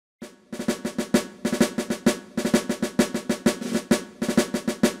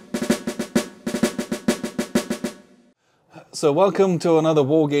So welcome to another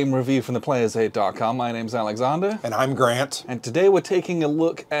war game review from theplayersaid.com. My name's Alexander. And I'm Grant. And today we're taking a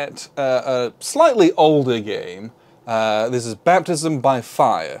look at a slightly older game. This is Baptism by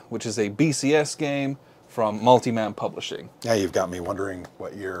Fire, which is a BCS game from Multi-Man Publishing. Yeah, you've got me wondering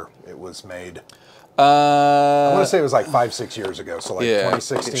what year it was made. I want to say it was like 5-6 years ago, so like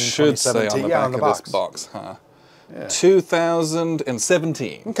 2016, it should 2017. say on the back of this box, huh? Yeah.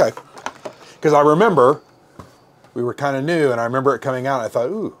 2017. Okay. Because I remember we were kind of new, and I remember it coming out, and I thought,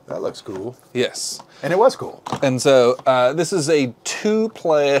 ooh, that looks cool. Yes. And it was cool. And so this is a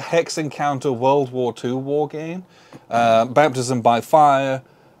two-player Hex Encounter World War II war game. Baptism by Fire,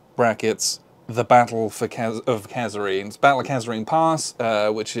 brackets, The Battle of Kazarenes. Battle of Kazarene Pass,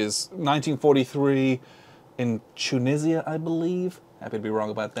 which is 1943 in Tunisia, I believe. Happy to be wrong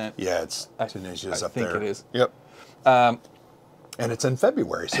about that. Yeah, it's Tunisia's up there. I think it is. Yep. And it's in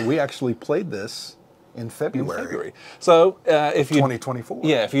February, so we actually played this in February. So if you 2024.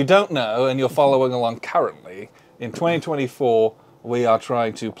 Yeah, if you don't know and you're following along currently, in 2024 we are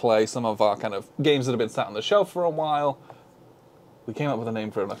trying to play some of our kind of games that have been sat on the shelf for a while. We came up with a name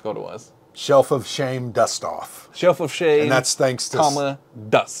for it, and I forgot what it was. Shelf of Shame Dust Off. Shelf of Shame. And that's thanks to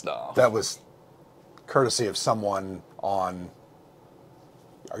Dust Off. That was courtesy of someone on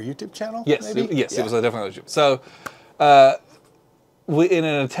our YouTube channel. Yes, maybe? It was definitely on YouTube. So we, in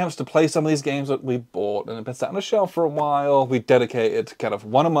an attempt to play some of these games that we bought and have been sat on a shelf for a while, we dedicated kind of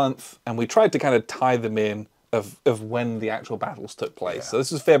one a month, and we tried to kind of tie them in of when the actual battles took place. Yeah. So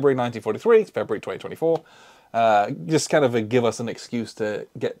this is February 1943, it's February 2024. Just kind of give us an excuse to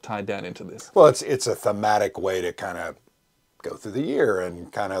get tied down into this. Well, it's a thematic way to kind of go through the year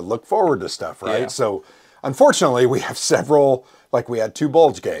and kind of look forward to stuff, right? Yeah. So unfortunately, we have several, like we had 2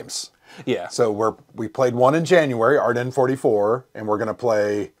 Bulge games. Yeah. So we played one in January, Ardennes 44, and we're going to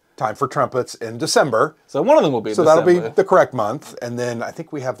play Time for Trumpets in December. So one of them will be in December. That'll be the correct month. And then I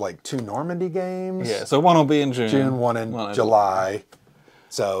think we have like 2 Normandy games. Yeah, so one will be in June. One in July.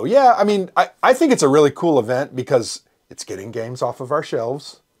 So yeah, I mean, I think it's a really cool event because it's getting games off of our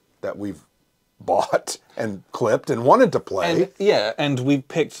shelves that we've bought and clipped and wanted to play. And we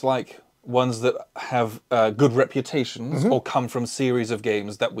picked like ones that have good reputations or come from series of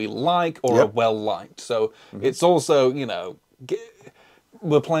games that we like or are well liked. So it's also, you know,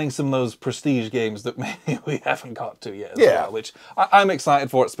 we're playing some of those prestige games that maybe we haven't got to yet as well, which I'm excited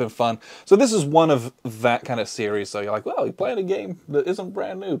for. It's been fun. So this is one of that kind of series. So you're like, well, you're playing a game that isn't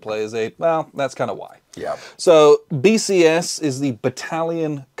brand new, Players Aid. Well, that's kind of why. Yeah. So BCS is the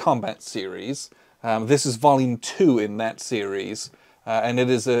Battalion Combat Series. This is volume 2 in that series. And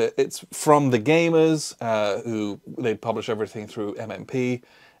it's from the gamers who they publish everything through MMP,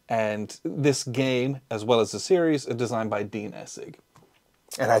 and this game as well as the series are designed by Dean Essig.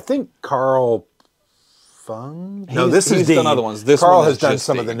 And I think Carl Fung. He's done other ones. Carl has done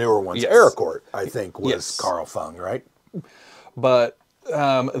some of the newer ones. Yes. Aerocourt, I think, was Carl Fung, right? But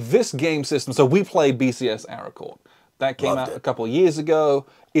this game system. So we played BCS Aerocourt. That came out a couple of years ago.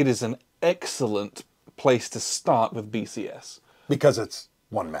 It is an excellent place to start with BCS. Because it's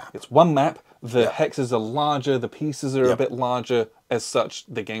one map. It's one map. The hexes are larger. The pieces are a bit larger. As such,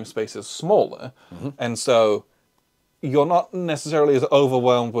 the game space is smaller. And so you're not necessarily as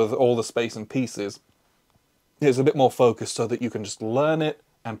overwhelmed with all the space and pieces. It's a bit more focused so that you can just learn it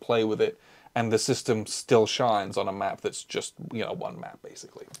and play with it. And the system still shines on a map that's just, you know, one map,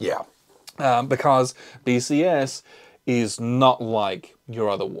 basically. Yeah. Because BCS is not like your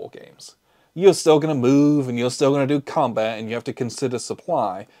other war games. You're still going to move and you're still going to do combat and you have to consider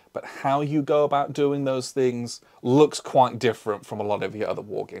supply, but how you go about doing those things looks quite different from a lot of your other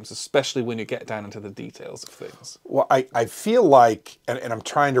war games, especially when you get down into the details of things. Well, I feel like, and I'm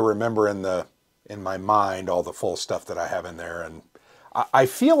trying to remember in my mind all the full stuff that I have in there, and I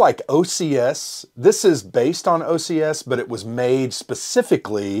feel like OCS, this is based on OCS, but it was made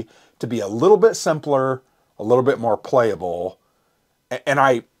specifically to be a little bit simpler, a little bit more playable, and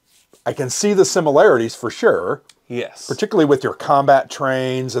I can see the similarities for sure. Yes. Particularly with your combat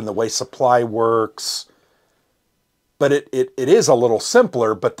trains and the way supply works. But it is a little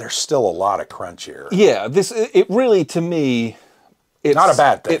simpler, but there's still a lot of crunch here. Yeah, it really, to me, it's not a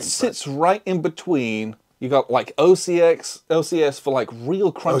bad thing. It sits right in between. You got like OCS for like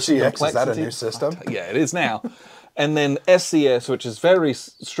real crunchy complexity. Is that a new system? Yeah, it is now. And then SCS, which is very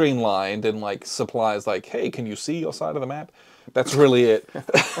streamlined and like supplies like, hey, can you see your side of the map? That's really it.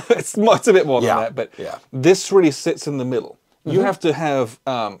 It's a bit more than that, but this really sits in the middle. You have to have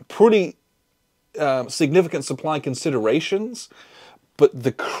pretty significant supply considerations, but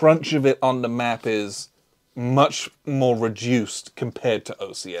the crunch of it on the map is much more reduced compared to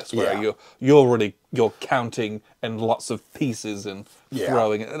OCS, where Yeah. you're counting and lots of pieces and Yeah.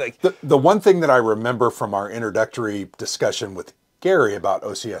 throwing it. Like, The one thing that I remember from our introductory discussion with Gary about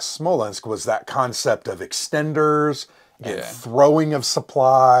OCS Smolensk was that concept of extenders and Yeah. throwing of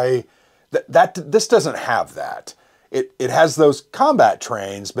supply. This doesn't have that. It has those combat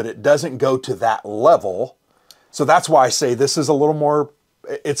trains, but it doesn't go to that level. So that's why I say this is a little more.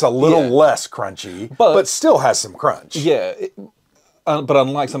 It's a little Yeah. less crunchy, But- but still has some crunch. yeah. But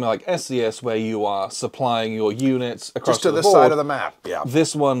unlike something like SCS, where you are supplying your units across Just to the the board, side of the map. Yeah.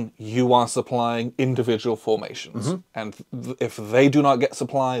 this one, you are supplying individual formations. Mm-hmm. And if they do not get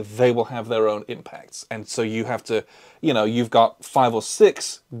supply, they will have their own impacts. And so you have to, you've got 5 or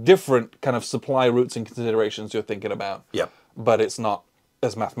 6 different kind of supply routes and considerations you're thinking about. Yep. But it's not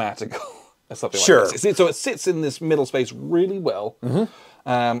as mathematical as something Sure. like this. So it sits in this middle space really well.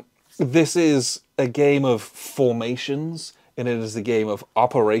 This is a game of formations, and it is a game of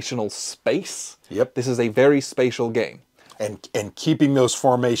operational space. Yep. This is a very spatial game. And keeping those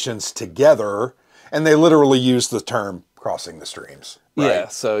formations together, and they literally use the term crossing the streams. Right? Yeah,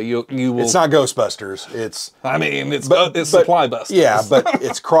 so you will. It's not Ghostbusters. It's It's supply busters. yeah, but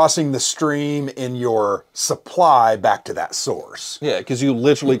it's crossing the stream in your supply back to that source. Yeah, because you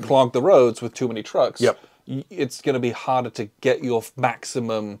literally clog the roads with too many trucks. Yep. It's going to be harder to get your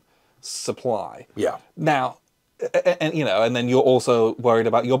maximum supply. Yeah. Now, and then you're also worried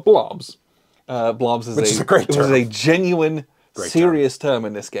about your blobs. Blobs is Which is a great Which term. is a genuine, Great serious term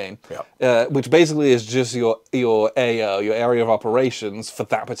in this game. Yep. Which basically is just your AO, your area of operations for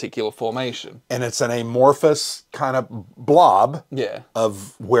that particular formation. And it's an amorphous kind of blob Yeah.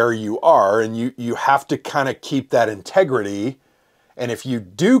 of where you are, and you have to kind of keep that integrity. And if you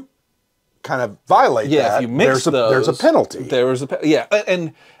do kind of violate that, if you mix there's a penalty. There is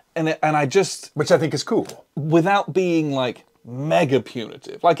and I just, Which I think is cool. without being like mega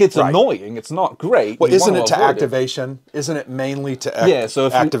punitive, like it's Right. annoying, it's not great. Well, you isn't wanna it to avoid activation? Isn't it mainly to Yeah, so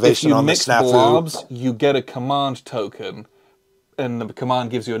if activation you on the mix snafu? blobs, you get a command token, and the command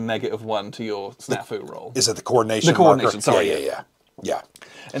gives you a -1 to your snafu roll. Is it the coordination? The coordination, marker? sorry, Yeah.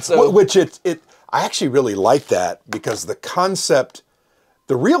 And so, Which I actually really like that because the concept,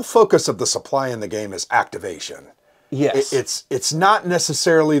 the real focus of the supply in the game is activation. yes, It's not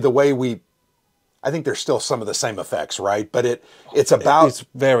necessarily the way I think there's still some of the same effects, right? But it's about it's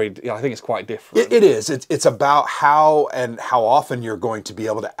very. I think it's quite different. it is. It's about how often you're going to be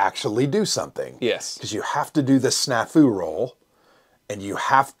able to actually do something. Yes. Because you have to do the snafu roll, and you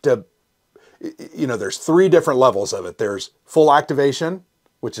have to. There's 3 different levels of it. There's full activation,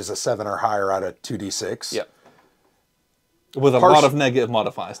 which is a 7 or higher out of 2d6. Yep. With a lot of negative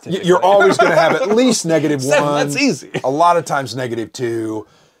modifiers. Typically. You're always going to have at least -1. 7, that's easy. A lot of times -2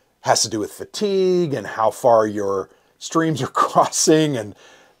 has to do with fatigue and how far your streams are crossing. And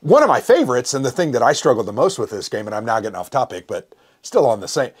one of my favorites, and the thing that I struggled the most with this game, and I'm now getting off topic, but still on the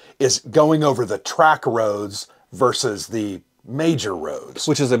same, is going over the track roads versus the major roads.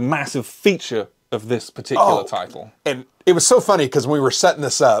 Which is a massive feature of this particular title. And it was so funny because when we were setting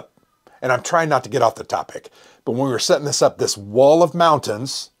this up, and I'm trying not to get off the topic, but when we were setting this up, this wall of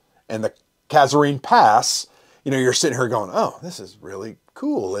mountains and the Kazarine Pass, you're sitting here going, oh, this is really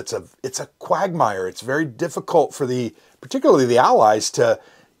cool. It's a quagmire. It's very difficult for particularly the Allies to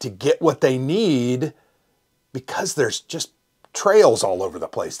get what they need because there's just trails all over the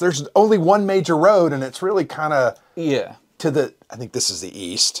place. There's only one major road, and it's really kind of I think this is the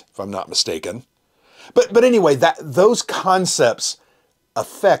east, if I'm not mistaken. But anyway, those concepts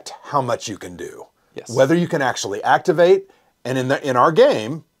affect how much you can do. Yes. Whether you can actually activate, and in our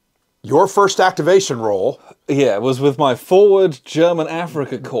game, your first activation roll. Yeah, it was with my forward German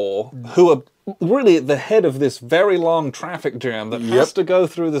Africa Corps, who are really at the head of this very long traffic jam that has to go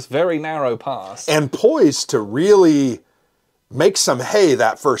through this very narrow pass. And poised to really make some hay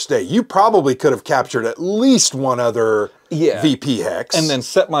that first day. You probably could have captured at least one other VP hex. And then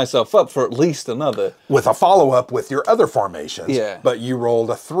set myself up for at least another. With a follow-up with your other formations. Yeah. But you rolled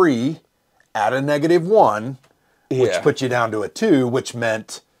a 3 at a -1, which put you down to a 2, which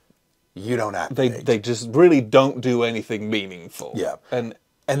meant you don't activate. They just really don't do anything meaningful. Yeah. And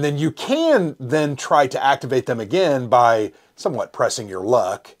then you can then try to activate them again by somewhat pressing your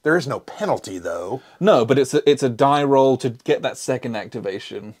luck. There is no penalty, though. No, but it's a die roll to get that second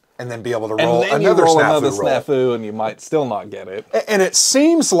activation. And then be able to roll and then another you roll snafu another roll. snafu, and you might still not get it. And it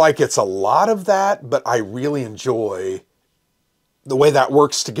seems like it's a lot of that, but I really enjoy the way that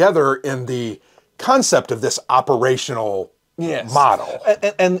works together in the concept of this operational model.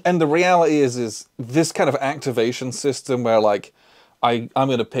 And the reality is this kind of activation system where, like, I'm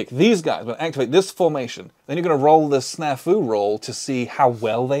going to pick these guys, I'm going to activate this formation. Then you're going to roll this snafu roll to see how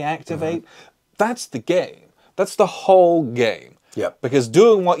well they activate. That's the game. That's the whole game. Yep. Because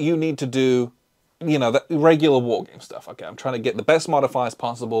doing what you need to do, you know, that regular wargame stuff. Okay, I'm trying to get the best modifiers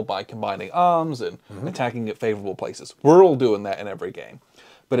possible by combining arms and attacking at favorable places. We're all doing that in every game.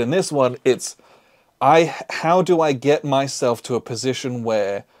 But in this one, it's how do I get myself to a position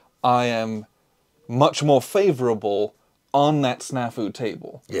where I am much more favorable on that snafu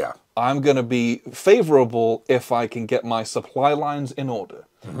table? Yeah. I'm going to be favorable if I can get my supply lines in order.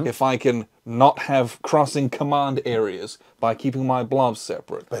 If I can not have crossing command areas by keeping my blobs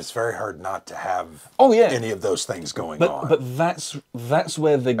separate. But it's very hard not to have yeah. any of those things going on. But that's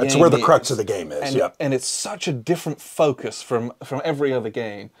where the game That's where the crux of the game is. And, and it's such a different focus from every other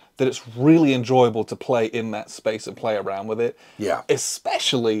game that it's really enjoyable to play in that space and play around with it. Yeah.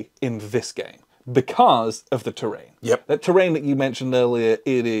 Especially in this game because of the terrain. Yep. That terrain that you mentioned earlier,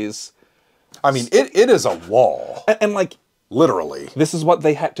 it is... I mean, it is a wall. And like... Literally. This is what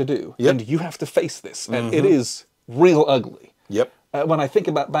they had to do. Yep. And you have to face this. And it is real ugly. Yep. When I think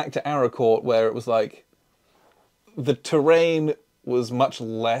about back to Aracourt, where it was like... The terrain was much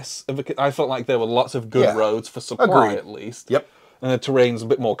less of a... I felt like there were lots of good roads for supply, Agreed. at least. Yep. And the terrain's a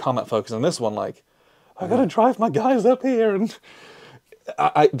bit more combat focused. And this one, like... I gotta drive my guys up here and...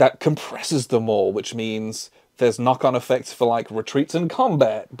 that compresses them all, which means there's knock-on effects for like retreats and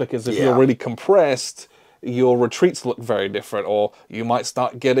combat, because if you're really compressed, your retreats look very different, or you might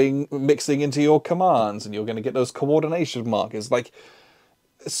start mixing into your commands, and you're going to get those coordination markers. Like,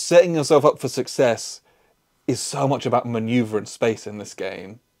 setting yourself up for success is so much about maneuver and space in this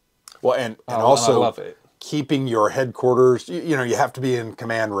game. Well, and also and I love it. Keeping your headquarters, you know, you have to be in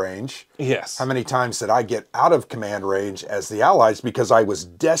command range. Yes. How many times did I get out of command range as the Allies because I was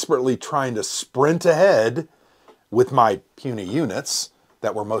desperately trying to sprint ahead with my puny units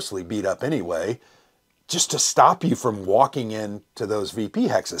that were mostly beat up anyway, just to stop you from walking into those VP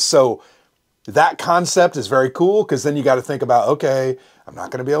hexes. So that concept is very cool, because then you got to think about, okay, I'm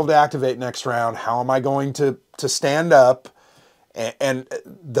not going to be able to activate next round. How am I going to stand up? And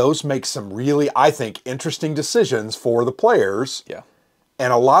those make some really, I think, interesting decisions for the players. Yeah.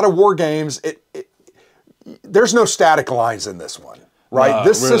 And a lot of war games, there's no static lines in this one, right? No,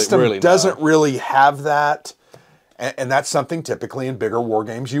 This system doesn't no. really have that. And that's something typically in bigger war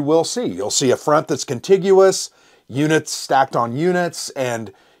games you will see. You'll see a front that's contiguous, units stacked on units.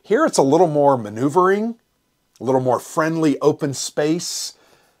 And here it's a little more maneuvering, a little more friendly open space.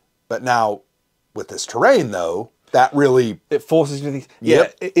 But now with this terrain, though, that really... It forces you to think...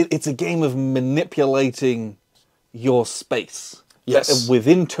 Yep. Yeah, it's a game of manipulating your space. Yes.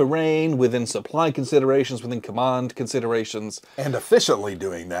 Within terrain, within supply considerations, within command considerations. And efficiently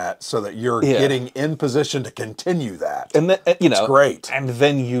doing that so that you're getting in position to continue that. And then, you know... It's great. And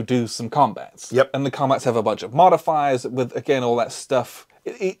then you do some combats. Yep. And the combats have a bunch of modifiers with, again, all that stuff.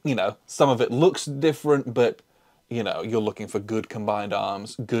 You know, some of it looks different, but... You know, you're looking for good combined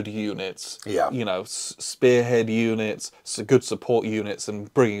arms, good units, you know, spearhead units, good support units,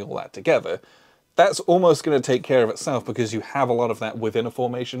 and bringing all that together. That's almost going to take care of itself, because you have a lot of that within a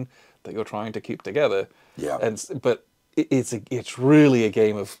formation that you're trying to keep together. Yeah. But it's really a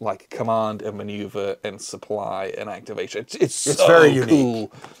game of like command and maneuver and supply and activation. It's so very cool. unique.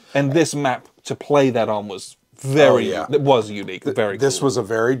 And this map to play that on was it was unique. Very cool. This was a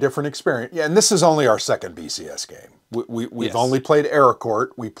very different experience. Yeah, and this is only our second BCS game. We've only played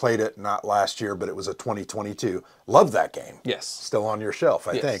Aracourt. We played it not last year, but it was a 2022. Love that game. Yes. Still on your shelf,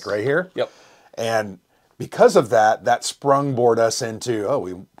 I think, right here. Yep. And because of that, that sprungboard us into,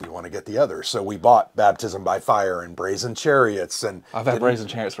 we want to get the others. So we bought Baptism by Fire and Brazen Chariots. And I've had Brazen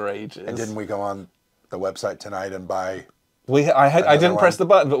Chariots for ages. And didn't we go on the website tonight and buy... I didn't press the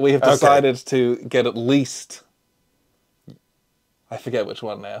button, but we have decided to get at least... I forget which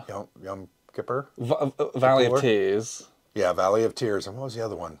one now. Yom Kippur? Valley of Tears. Yeah, Valley of Tears. And what was the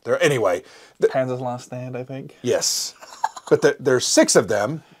other one? Anyway. Panzer's Last Stand, I think. Yes. But there's 6 of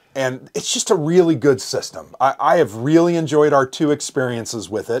them, and it's just a really good system. I have really enjoyed our 2 experiences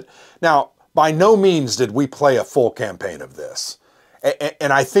with it. Now, by no means did we play a full campaign of this.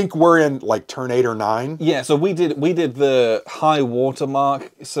 And I think we're in like turn 8 or 9. Yeah, so we did the high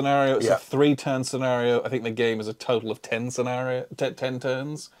watermark scenario. It's a 3-turn scenario. I think the game is a total of 10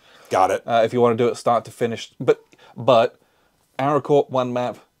 turns. Got it. If you want to do it start to finish. But Aracourt, 1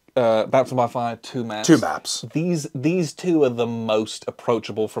 map. Baptism by Fire, 2 maps. 2 maps. These 2 are the most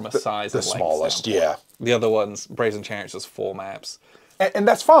approachable from a size and length smallest, standpoint. yeah. The other ones, Brazen Chariots, is 4 maps. And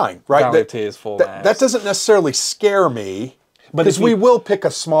that's fine, right? Valley of Tears, 4 maps. That doesn't necessarily scare me. But Because we will pick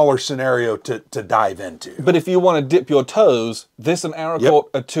a smaller scenario to dive into. But if you want to dip your toes, this and Arrow Court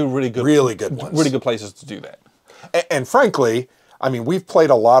are two really good ones. Really good places to do that. And frankly, I mean, we've played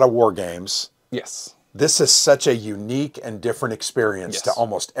a lot of war games. Yes. This is such a unique and different experience to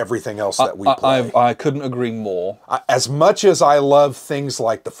almost everything else that we play. I couldn't agree more. As much as I love things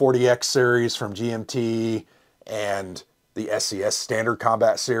like the 40X series from GMT and the SCS Standard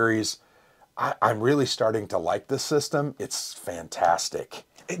Combat series, I'm really starting to like this system. It's fantastic.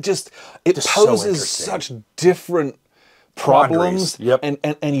 It poses such different problems. Yep.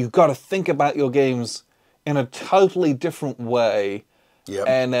 And you've got to think about your games in a totally different way. Yep.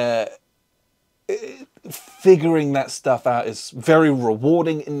 And figuring that stuff out is very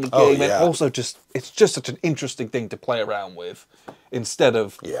rewarding in the game, and also it's just such an interesting thing to play around with, instead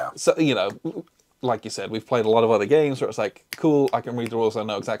of so, you know, like you said, we've played a lot of other games where it's like, cool, I can read the rules, I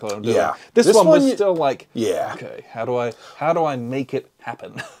know exactly what I'm doing. This one was still like, okay, how do I make it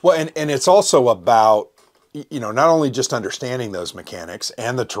happen? Well, and it's also about, you know, not only just understanding those mechanics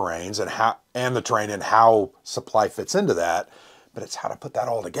and the terrains and the terrain and how supply fits into that, but it's how to put that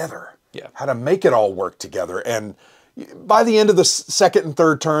all together. Yeah. How to make it all work together. And by the end of the second and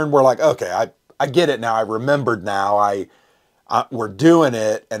third turn, we're like, okay, I get it now. I remembered now. We're doing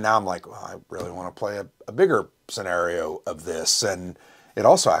it. And now I'm like, well, I really want to play a bigger scenario of this. And it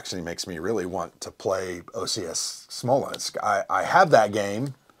also actually makes me really want to play OCS Smolensk. I have that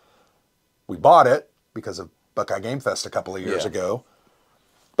game. We bought it because of Buckeye Game Fest a couple of years ago.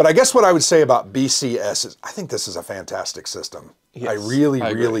 But I guess what I would say about BCS is I think this is a fantastic system. Yes, I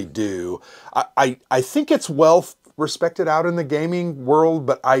really do. I think it's well respected out in the gaming world,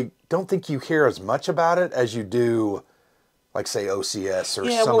 but I don't think you hear as much about it as you do, like, say, OCS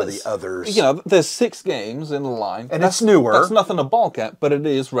or some of the others. You know, there's 6 games in the line. And that's newer. That's nothing to balk at, but it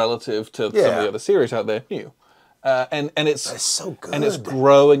is relative to some of the other series out there new. And it's so good. And it's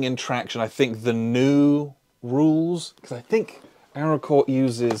growing in traction. I think the new rules, because I think Arrow Court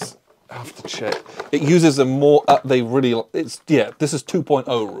uses... I have to check. It uses a more this is 2.0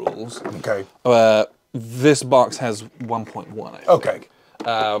 rules. Okay. This box has 1.1. Okay.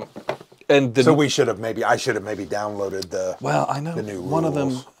 And so I should have maybe downloaded the the new one rules.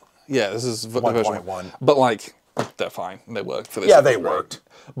 of them. Yeah, this is 1.1. But like, they're fine. They work for this. Yeah, they worked.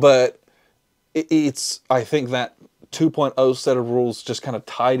 But it's I think that 2.0 set of rules just kind of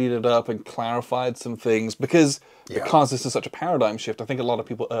tidied it up and clarified some things because this is such a paradigm shift. I think a lot of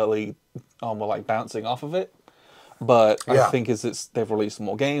people early on were like bouncing off of it, but I think they've released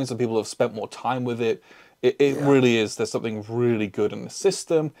more games and people have spent more time with it. It really is. There's something really good in the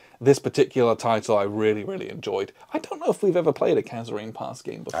system. This particular title I really enjoyed. I don't know if we've ever played a Kazarine Pass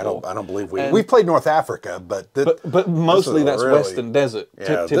game before. I don't believe we've played North Africa, but mostly that's really, Western Desert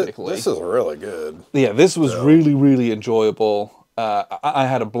typically. This is really good. Yeah, this was really enjoyable. I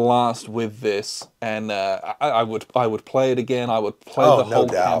had a blast with this, and I would play it again. I would play the whole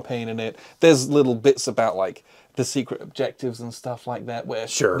campaign in it. There's little bits about like the secret objectives and stuff like that where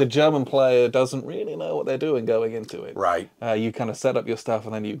the German player doesn't really know what they're doing going into it. Right. You kind of set up your stuff,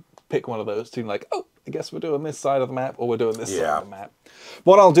 and then you pick one of those two, like, oh, I guess we're doing this side of the map, or we're doing this side of the map.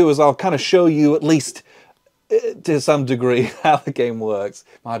 What I'll do is I'll kind of show you at least to some degree how the game works.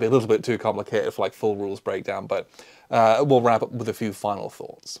 Might be a little bit too complicated for like full rules breakdown, but we'll wrap up with a few final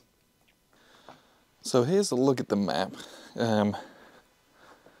thoughts. So here's a look at the map.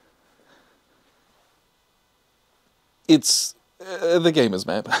 It's the gamer's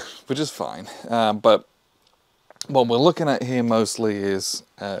map, which is fine, but what we're looking at here mostly is,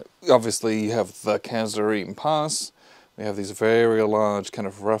 obviously you have the Kazarine Pass, we have these very large kind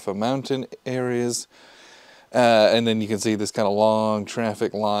of rougher mountain areas, and then you can see this kind of long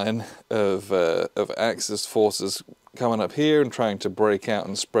traffic line of Axis forces coming up here and trying to break out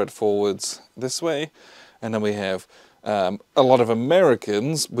and spread forwards this way, and then we have a lot of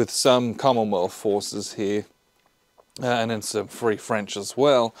Americans with some Commonwealth forces here, and then some Free French as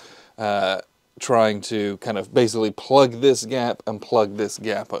well, trying to kind of basically plug this gap and plug this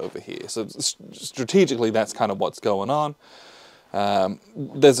gap over here. So strategically, that's kind of what's going on.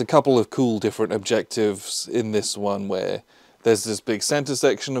 There's a couple of cool different objectives in this one where there's this big center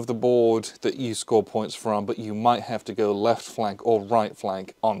section of the board that you score points from, but you might have to go left flank or right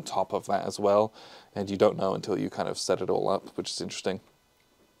flank on top of that as well, and you don't know until you kind of set it all up, which is interesting.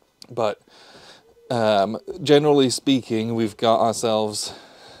 But generally speaking, we've got ourselves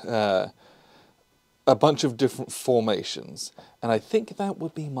a bunch of different formations, and I think that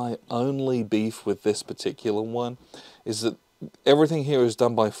would be my only beef with this particular one, is that everything here is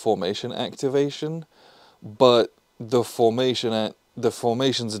done by formation activation, but the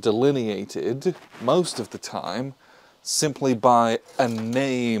formations are delineated most of the time simply by a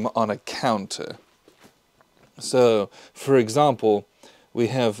name on a counter. So, for example, we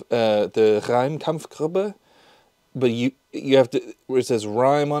have the Reimkampfgruppe, but you have to, where it says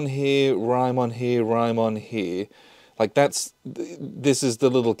rhyme on here, rhyme on here, rhyme on here. Like this is the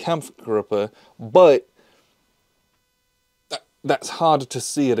little Kampfgruppe, but that's hard to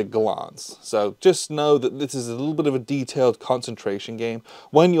see at a glance. So just know that this is a little bit of a detailed concentration game.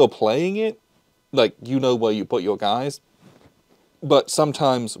 When you're playing it, like, you know where you put your guys, but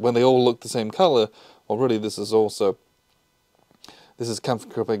sometimes when they all look the same color, well, really this is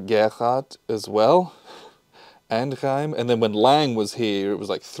Kampfgruppe Gerhard as well, and Reim. And then when Lang was here, it was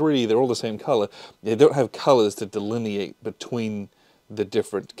like 3, they're all the same color. They don't have colors to delineate between the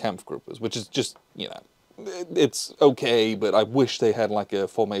different Kampfgruppes, which is just, you know, it's okay, but I wish they had like a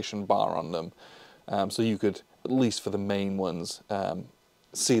formation bar on them, so you could, at least for the main ones,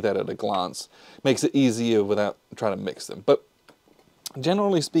 see that at a glance. Makes it easier without trying to mix them. But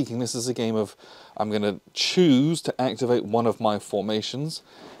generally speaking, this is a game of, I'm going to choose to activate one of my formations,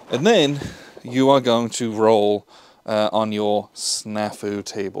 and then you are going to roll on your snafu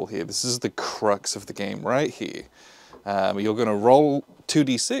table here. This is the crux of the game right here. You're going to roll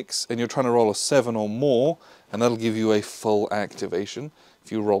 2d6, and you're trying to roll a 7 or more, and that'll give you a full activation.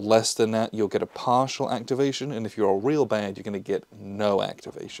 If you roll less than that, you'll get a partial activation, and if you roll real bad, you're going to get no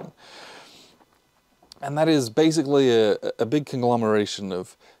activation. And that is basically a big conglomeration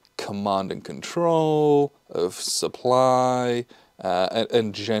of command and control, of supply,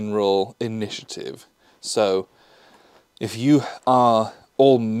 and general initiative. So if you are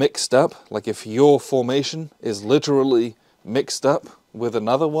all mixed up, like if your formation is literally mixed up with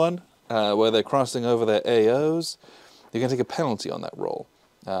another one, where they're crossing over their AOs, you're going to take a penalty on that roll.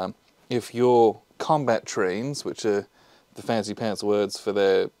 If your combat trains, which are the fancy pants words for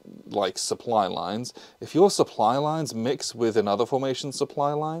their, like, supply lines, if your supply lines mix with another formation's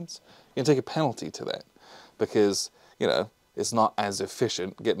supply lines, you can take a penalty to that, because, you know, it's not as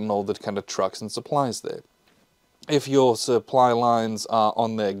efficient getting all the kind of trucks and supplies there. If your supply lines are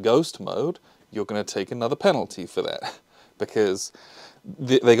on their ghost mode, you're going to take another penalty for that, because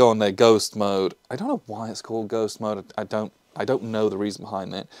they go on their ghost mode. I don't know why it's called ghost mode. I don't know the reason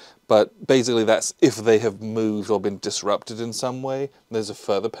behind that, but basically that's if they have moved or been disrupted in some way, there's a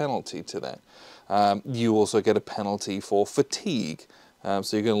further penalty to that. You also get a penalty for fatigue.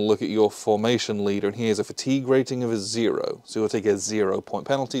 So you're going to look at your formation leader, and he has a fatigue rating of a 0. So you'll take a 0-point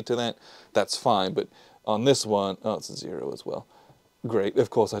penalty to that. That's fine, but on this one, oh, it's a 0 as well. Great. Of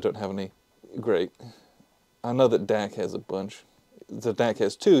course, I don't have any. Great. I know that Dak has a bunch. So Dak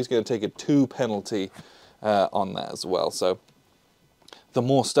has 2. He's going to take a 2 penalty on that as well. So the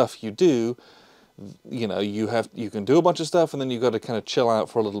more stuff you do, you know, you can do a bunch of stuff, and then you've got to kind of chill out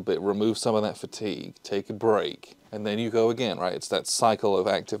for a little bit, remove some of that fatigue, take a break, and then you go again, right? It's that cycle of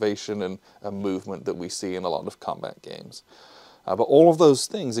activation and a movement that we see in a lot of combat games. But all of those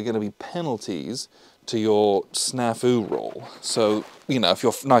things are going to be penalties to your snafu roll. So, you know, if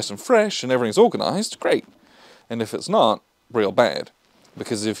you're nice and fresh and everything's organized, great. And if it's not, real bad.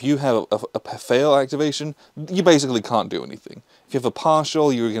 Because if you have a fail activation, you basically can't do anything. If you have a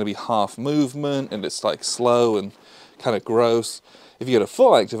partial, you're going to be half movement, and it's like slow and kind of gross. If you get a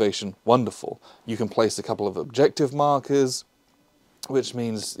full activation, wonderful. You can place a couple of objective markers, which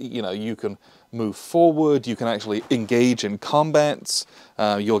means, you know, you can move forward, you can actually engage in combats,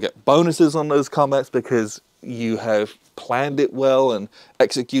 you'll get bonuses on those combats because you have planned it well and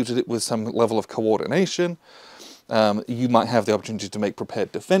executed it with some level of coordination. You might have the opportunity to make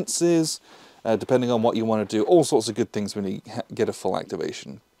prepared defenses, depending on what you want to do, all sorts of good things when you get a full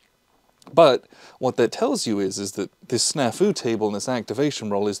activation. But what that tells you is that this snafu table and this activation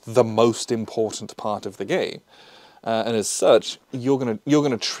roll is the most important part of the game. And as such, you're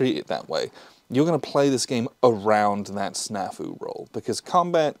gonna treat it that way. You're gonna play this game around that snafu roll, because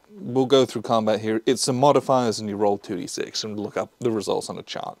combat, we'll go through combat here. It's some modifiers, and you roll 2d6 and look up the results on a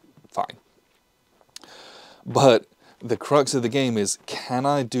chart. Fine. But the crux of the game is, can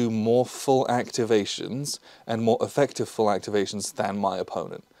I do more full activations and more effective full activations than my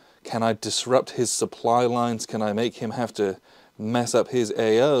opponent? Can I disrupt his supply lines? Can I make him have to mess up his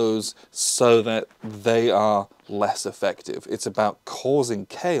AOs so that they are less effective? It's about causing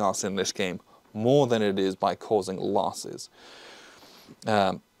chaos in this game more than it is by causing losses.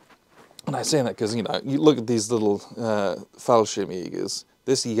 And I say that because, you know, you look at these little Fallschirmjägers.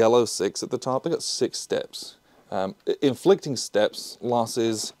 This yellow 6 at the top, they got 6 steps. Inflicting steps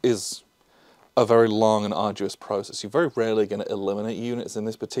losses is a very long and arduous process. You're very rarely going to eliminate units in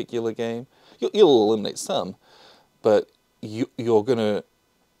this particular game. You'll eliminate some, but you're going to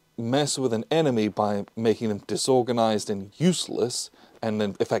mess with an enemy by making them disorganized and useless, and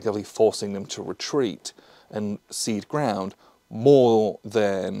then effectively forcing them to retreat and cede ground, more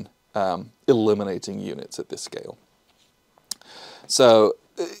than eliminating units at this scale. So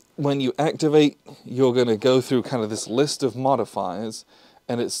when you activate, you're going to go through kind of this list of modifiers,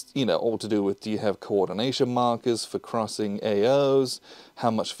 and it's, you know, all to do with, do you have coordination markers for crossing AOs?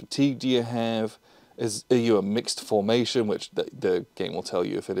 How much fatigue do you have? Are you a mixed formation, which the game will tell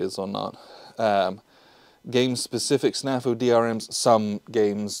you if it is or not. Game-specific snafu DRMs, some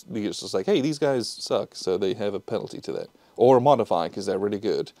games, it's just like, hey, these guys suck, so they have a penalty to that. Or a modifier, because they're really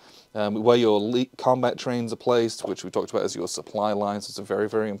good. Where your combat trains are placed, which we talked about as your supply lines, it's very,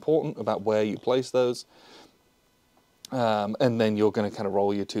 very important about where you place those. And then you're going to kind of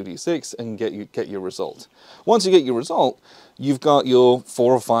roll your 2d6 and get your result. Once you get your result, you've got your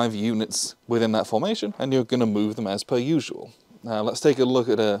 4 or 5 units within that formation, and you're going to move them as per usual. Now let's take a look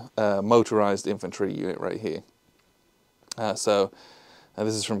at a motorized infantry unit right here. This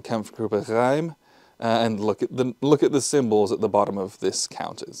is from Kampfgruppe Reim, and look at the symbols at the bottom of this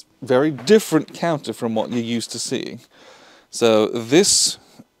counter. It's a very different counter from what you're used to seeing. So this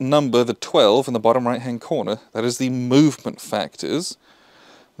number, the 12 in the bottom right hand corner, that is the movement factors.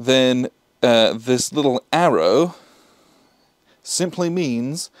 Then this little arrow simply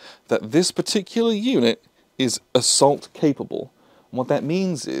means that this particular unit is assault capable. And what that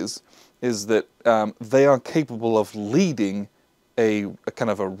means is that they are capable of leading a kind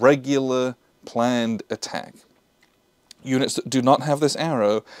of a regular planned attack. Units that do not have this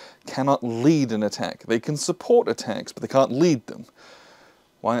arrow cannot lead an attack. They can support attacks, but they can't lead them.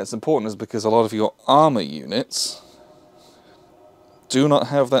 Why that's important is because a lot of your armor units do not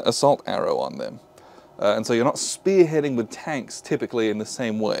have that assault arrow on them. And so you're not spearheading with tanks typically in the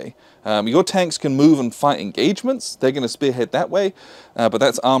same way. Your tanks can move and fight engagements. They're going to spearhead that way, but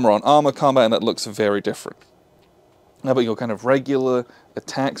that's armor on armor combat, and that looks very different. But your kind of regular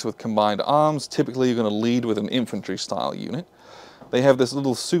attacks with combined arms, typically you're going to lead with an infantry style unit. They have this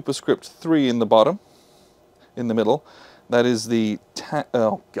little superscript 3 in the bottom, in the middle. That is the,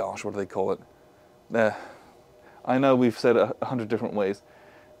 oh gosh, what do they call it? I know we've said it 100 different ways.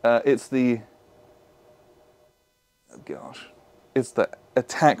 It's the, oh gosh, it's the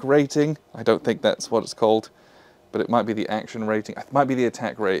attack rating. I don't think that's what it's called, but it might be the action rating. It might be the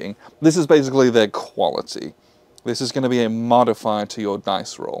attack rating. This is basically their quality. This is going to be a modifier to your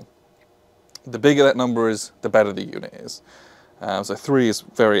dice roll. The bigger that number is, the better the unit is. So 3 is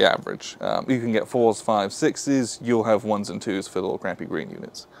very average. You can get 4s, 5s, 6s. You'll have 1s and 2s for little crappy green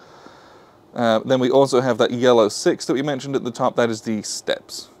units. Then we also have that yellow 6 that we mentioned at the top. That is the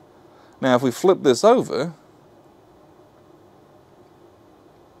steps. Now if we flip this over,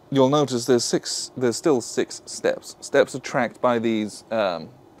 you'll notice there's still 6 steps. Steps are tracked by these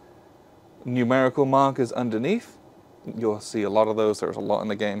numerical markers underneath. You'll see a lot of those. There's a lot in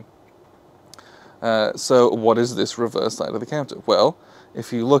the game. So what is this reverse side of the counter? Well,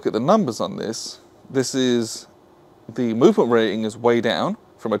 if you look at the numbers on this, this is the movement rating is way down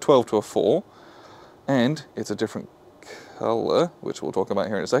from a 12 to a 4, and it's a different color, which we'll talk about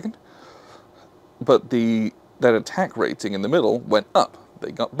here in a second. But that attack rating in the middle went up.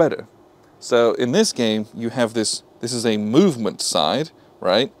 They got better. So in this game, you have this is a movement side,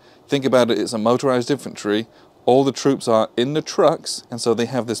 right? Think about it, it's a motorized infantry. All the troops are in the trucks, and so they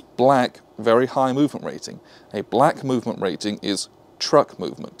have this black, very high movement rating. A black movement rating is truck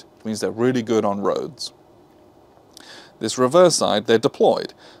movement. It means they're really good on roads. This reverse side, they're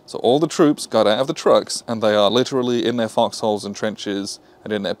deployed. So all the troops got out of the trucks, and they are literally in their foxholes and trenches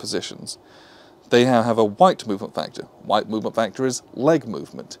and in their positions. They now have a white movement factor. White movement factor is leg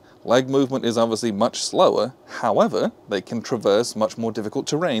movement. Leg movement is obviously much slower. However, they can traverse much more difficult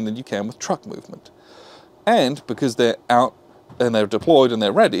terrain than you can with truck movement. And because they're out and they're deployed and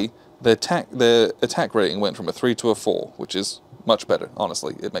they're ready, their attack rating went from a 3 to a 4, which is much better.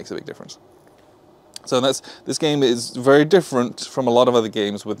 Honestly, it makes a big difference. So this game is very different from a lot of other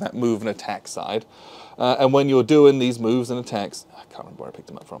games with that move and attack side. And when you're doing these moves and attacks, I can't remember where I picked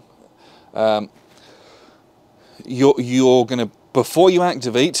them up from. You're going to, before you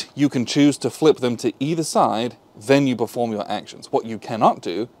activate, you can choose to flip them to either side, then you perform your actions. What you cannot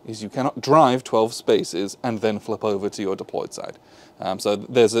do is you cannot drive 12 spaces and then flip over to your deployed side. So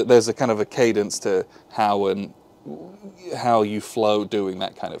there's a kind of a cadence to how you flow doing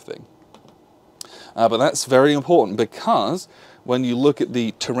that kind of thing. But that's very important because when you look at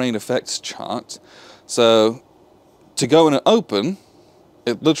the terrain effects chart, so to go in an open,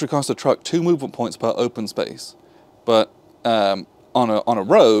 it literally costs a truck 2 movement points per open space. But on a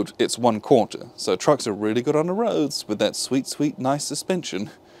road, it's 1/4. So trucks are really good on the roads with that sweet, sweet, nice suspension.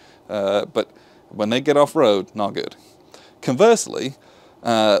 but when they get off-road, not good. Conversely,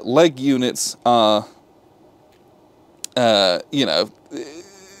 leg units are, you know,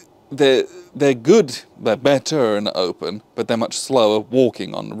 they're good, they're better in the open, but they're much slower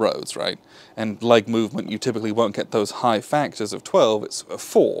walking on the roads, right? And leg movement, you typically won't get those high factors of 12, it's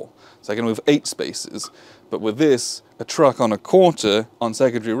 4. So I can move 8 spaces. But with this, a truck on a quarter on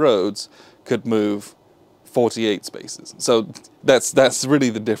secondary roads could move 48 spaces. So that's really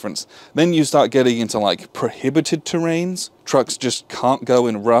the difference. Then you start getting into like prohibited terrains. Trucks just can't go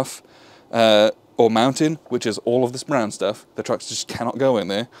in rough or mountain, which is all of this brown stuff. The trucks just cannot go in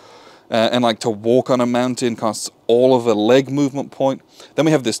there. And like to walk on a mountain costs all of a leg movement point. Then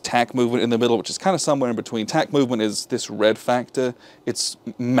we have this tack movement in the middle, which is kind of somewhere in between. Tack movement is this red factor. It's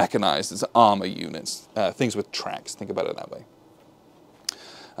mechanized, it's armor units, things with tracks, think about it that way.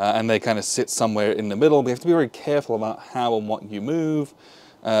 And they kind of sit somewhere in the middle. We have to be very careful about how and what you move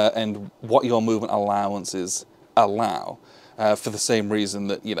and what your movement allowances allow. For the same reason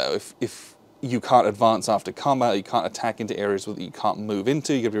that, you know, if you can't advance after combat, you can't attack into areas that you can't move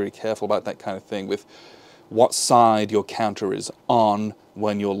into. You gotta be very careful about that kind of thing with what side your counter is on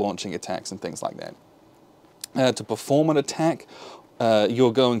when you're launching attacks and things like that. To perform an attack,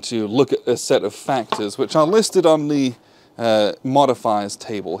 you're going to look at a set of factors which are listed on the modifiers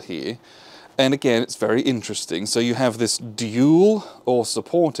table here. And again, it's very interesting. So you have this dual or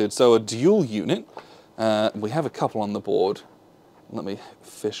supported. So a dual unit, we have a couple on the board. Let me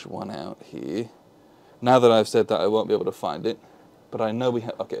fish one out here. Now that I've said that, I won't be able to find it, but I know we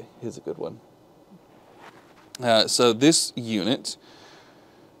have, okay, here's a good one. So this unit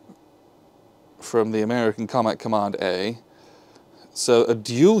from the American Combat Command A, so a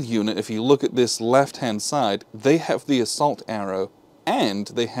dual unit, if you look at this left-hand side, they have the assault arrow and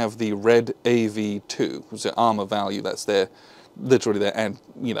they have the red AV2, which is the armor value, that's their, literally their, and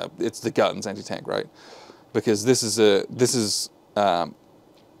you know, it's the guns, anti-tank, right? Because this is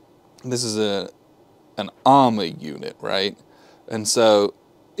an armor unit, right? And so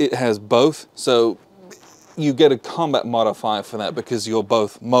it has both. So you get a combat modifier for that because you're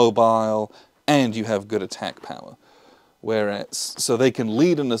both mobile and you have good attack power. Whereas, so they can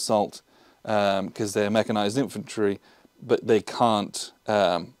lead an assault because they're mechanized infantry, but they can't,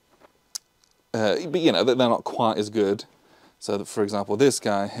 but you know, they're not quite as good. So that, for example, this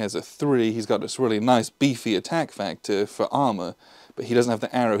guy has a 3, he's got this really nice beefy attack factor for armor, but he doesn't have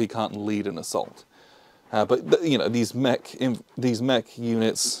the arrow, he can't lead an assault. But you know, these mech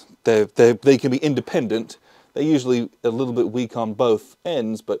units, they can be independent. They're usually a little bit weak on both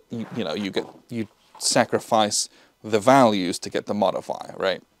ends, but you know, you sacrifice the values to get the modifier,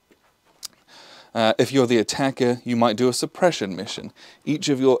 right? If you're the attacker, you might do a suppression mission. Each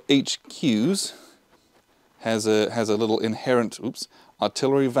of your HQs has a little inherent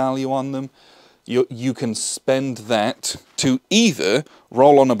artillery value on them. You can spend that to either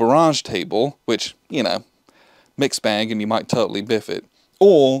roll on a barrage table, which, you know, mixed bag and you might totally biff it,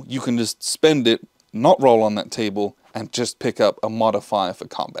 or you can just spend it, not roll on that table, and just pick up a modifier for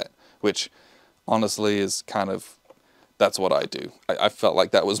combat, which honestly is kind of, that's what I do. I felt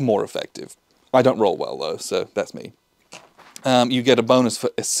like that was more effective. I don't roll well though, so that's me. You get a bonus for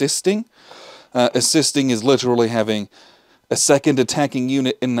assisting. Assisting is literally having a second attacking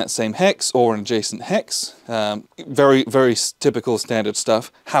unit in that same hex or an adjacent hex. Very, very typical standard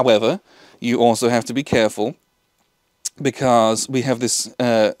stuff. However, you also have to be careful because we have this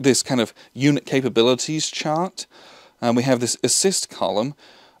this kind of unit capabilities chart. We have this assist column.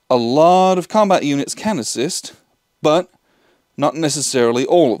 A lot of combat units can assist, but not necessarily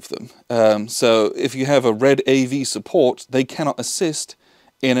all of them. So if you have a red AV support, they cannot assist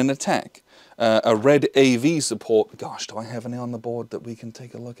in an attack. A red AV support, gosh, do I have any on the board that we can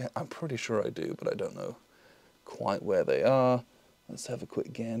take a look at? I'm pretty sure I do, but I don't know quite where they are. Let's have a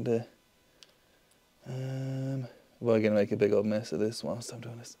quick gander. We're going to make a big old mess of this whilst I'm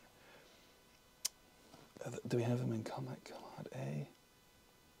doing this. Do we have them in Combat Command A?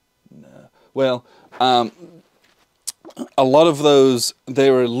 No. Well, a lot of those,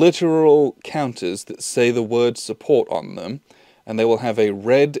 there are literal counters that say the word support on them, and they will have a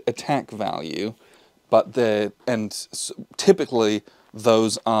red attack value, but typically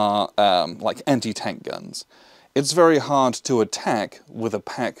those are like anti-tank guns. It's very hard to attack with a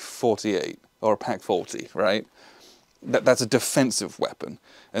PaK 48 or a PaK 40, right? That's a defensive weapon,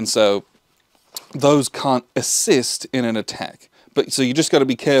 and so those can't assist in an attack. But so you just got to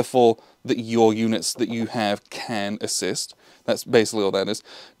be careful that your units that you have can assist. That's basically all that is.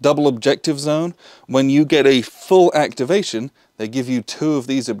 Double objective zone. When you get a full activation, they give you 2 of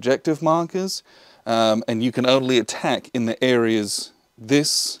these objective markers, and you can only attack in the areas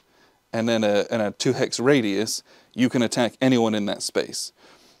this and then a 2 hex radius, you can attack anyone in that space.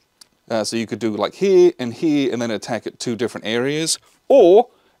 So you could do like here, and then attack at 2 different areas. Or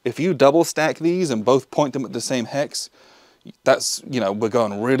if you double stack these and both point them at the same hex, that's, you know, we're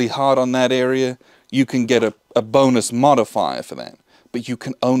going really hard on that area. You can get a bonus modifier for that. But you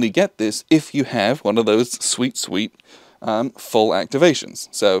can only get this if you have one of those sweet full activations.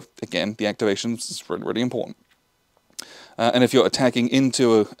 So again, the activations is really, really important. And if you're attacking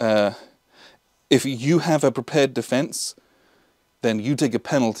into if you have a prepared defense, then you take a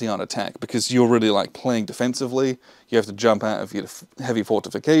penalty on attack because you're really like playing defensively. You have to jump out of your heavy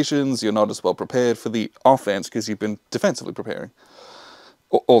fortifications. You're not as well prepared for the offense because you've been defensively preparing.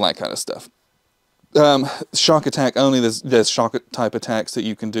 All that kind of stuff. Shock attack only, there's shock type attacks that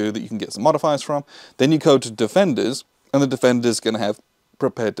you can do that you can get some modifiers from. Then you go to defenders, and the defender's going to have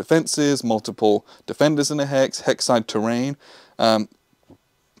prepared defenses, multiple defenders in a hex, hex-side terrain,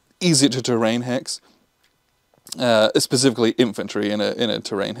 easier to terrain hex, specifically infantry in a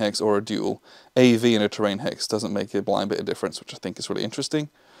terrain hex or a duel. AV in a terrain hex doesn't make a blind bit of difference, which I think is really interesting.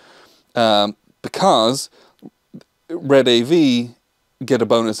 Because red AV get a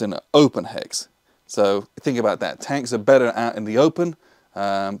bonus in an open hex. So think about that. Tanks are better out in the open.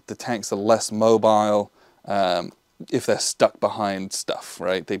 The tanks are less mobile if they're stuck behind stuff,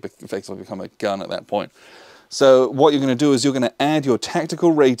 right? They effectively become a gun at that point. So what you're going to do is you're going to add your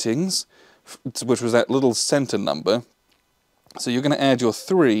tactical ratings, which was that little center number. So you're going to add your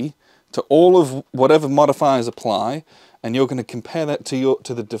 3 to all of whatever modifiers apply, and you're going to compare that to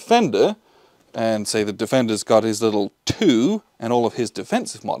the defender, and say the defender's got his little 2 and all of his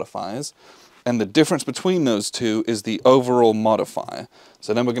defensive modifiers. And the difference between those two is the overall modifier.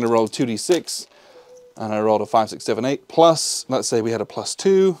 So then we're going to roll 2d6, and I rolled a 5, 6, 7, 8, plus, let's say we had a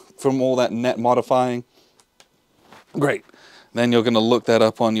 +2 from all that net modifying. Great. Then you're going to look that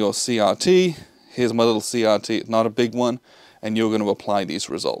up on your CRT. Here's my little CRT, it's not a big one, and you're going to apply these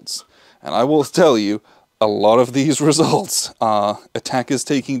results. And I will tell you, a lot of these results are attackers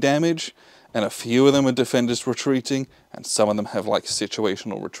taking damage, and a few of them are defenders retreating, and some of them have like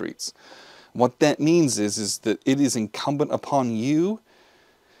situational retreats. What that means is that it is incumbent upon you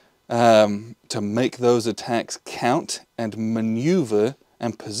to make those attacks count, and maneuver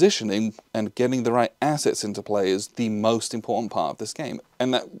and positioning and getting the right assets into play is the most important part of this game.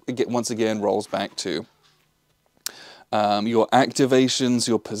 And that, once again, rolls back to your activations,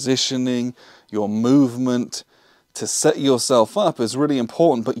 your positioning, your movement. To set yourself up is really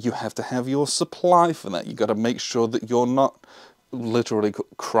important, but you have to have your supply for that. You've got to make sure that you're not literally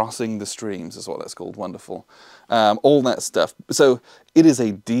crossing the streams, is what that's called. Wonderful. All that stuff. So it is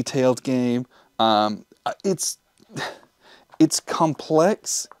a detailed game. It's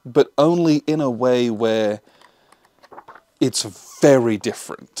complex, but only in a way where it's very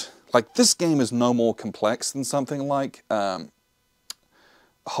different. Like, this game is no more complex than something like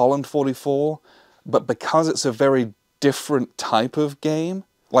Holland 44, but because it's a very different type of game,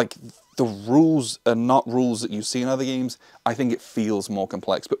 like, the rules are not rules that you see in other games, I think it feels more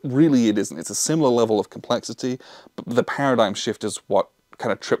complex, but really it isn't. It's a similar level of complexity, but the paradigm shift is what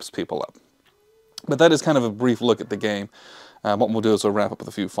kind of trips people up. But that is kind of a brief look at the game. What we'll do is we'll wrap up with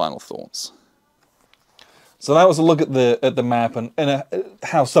a few final thoughts. So that was a look at the map and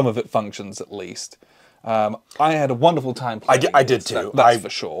how some of it functions, at least. I had a wonderful time playing. I did too. That's for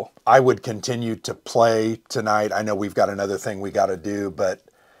sure. I would continue to play tonight. I know we've got another thing we got to do, but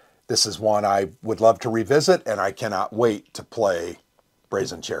this is one I would love to revisit, and I cannot wait to play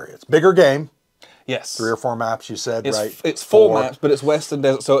Brazen Chariots. Bigger game. Yes. 3 or 4 maps, you said, right? It's 4 maps, but it's Western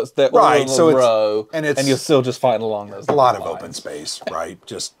Desert, so it's that right, so row, and you're still just fighting along those. A lot of open space, right?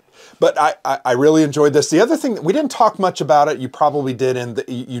 But I really enjoyed this. The other thing that we didn't talk much about it, you probably did in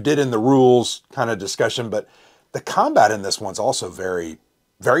the rules kind of discussion, but the combat in this one's also very,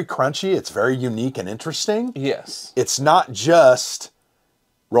 very crunchy. It's very unique and interesting. Yes. It's not just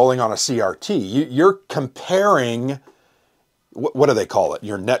rolling on a CRT. You're comparing, what do they call it?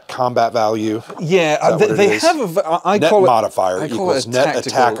 Your net combat value? Yeah, they have a net modifier equals net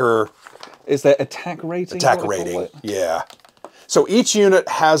attacker. Is that attack rating? Attack rating, yeah. So each unit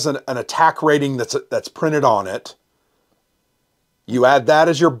has an attack rating that's printed on it. You add that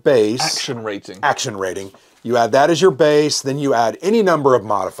as your base. Action rating. Action rating. You add that as your base, then you add any number of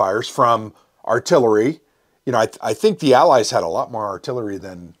modifiers from artillery. You know, I think the Allies had a lot more artillery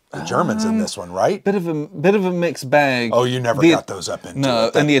than the Germans in this one, right? Bit of a mixed bag. Oh, you never got those up into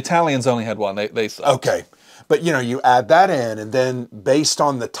it. And the Italians only had one. They sucked. Okay. But, you know, you add that in, and then based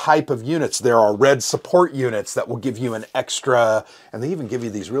on the type of units, there are red support units that will give you an extra, and they even give you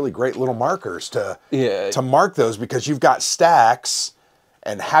these really great little markers to mark those, because you've got stacks,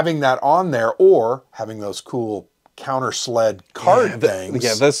 And having that on there, or having those cool counter sled card things.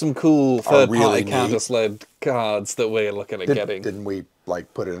 Yeah, there's some cool third-party really counter neat. sled cards that we're looking at getting. Didn't we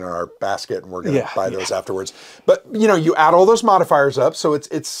like put it in our basket and we're going to buy those afterwards? But you know, you add all those modifiers up, so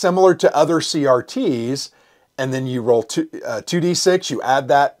it's similar to other CRTs, and then you roll 2d6. You add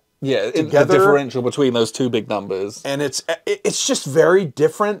that together. The differential between those two big numbers, and it's just very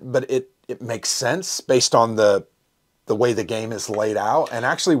different, but it makes sense based on the way the game is laid out, and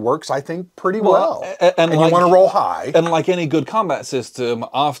actually works, I think, pretty well. And like, you want to roll high. And like any good combat system,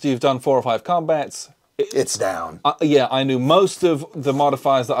 after you've done 4 or 5 combats, it's down. I knew most of the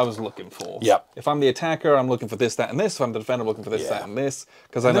modifiers that I was looking for. Yep. If I'm the attacker, I'm looking for this, that, and this. If I'm the defender, I'm looking for this, that, and this.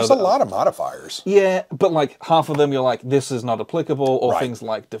 Because I know there's a lot of modifiers. Yeah, but like half of them, you're like, this is not applicable, or things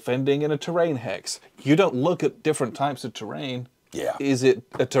like defending in a terrain hex. You don't look at different types of terrain. Yeah. Is it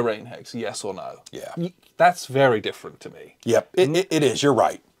a terrain hex? Yes or no? Yeah. That's very different to me. Yep, it is. You're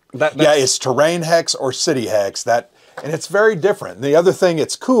right. It's terrain hex or city hex. And it's very different. And the other thing,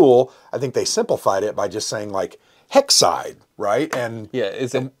 it's cool. I think they simplified it by just saying like hex side, right? And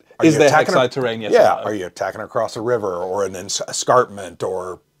is there hex side terrain? Yes. Yeah. Or no? Are you attacking across a river or an escarpment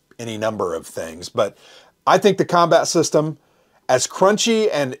or any number of things? But I think the combat system, as crunchy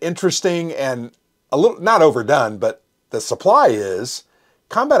and interesting and a little not overdone, but the supply is.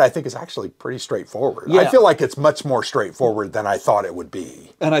 Combat, I think, is actually pretty straightforward. Yeah. I feel like it's much more straightforward than I thought it would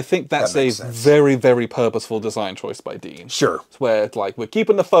be. And I think that's a very, very purposeful design choice by Dean. Sure. It's where it's like we're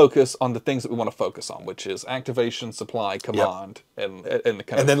keeping the focus on the things that we want to focus on, which is activation, supply, command, and the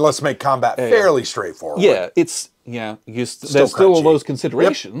kind and then let's make combat fairly straightforward. Yeah, there's still all those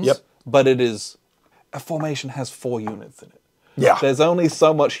considerations. Yep. But a formation has 4 units in it. Yeah. There's only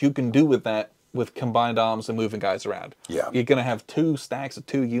so much you can do with that. With combined arms and moving guys around. Yeah. You're going to have 2 stacks of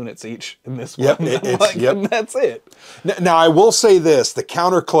 2 units each in this one. And that's it. Now, I will say this. The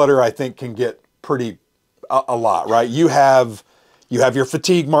counter clutter, I think, can get pretty a lot, right? You have your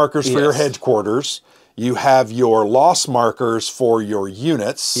fatigue markers for your headquarters. You have your loss markers for your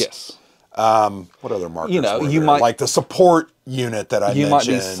units. Yes. What other markers you there? might... Like the support unit that I mentioned. You might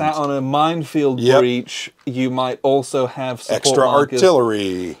be sat on a minefield breach. You might also have support extra markers.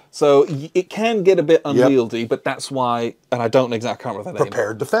 artillery. So it can get a bit unwieldy, but that's why, and I don't know exactly can't remember the name.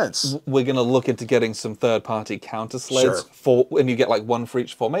 Prepared defense. We're going to look into getting some third-party counter sleds and you get like 1 for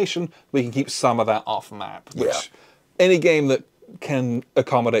each formation. We can keep some of that off map. Which any game that can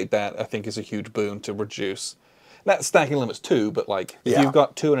accommodate that, I think, is a huge boon to reduce. That's stacking limits too, but like if you've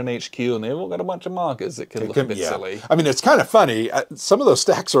got 2 in an HQ and they've all got a bunch of markers, it can look a bit silly. I mean, it's kind of funny. Some of those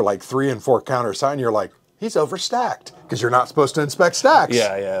stacks are like 3 and 4 counters high, and you're like, he's overstacked because you're not supposed to inspect stacks.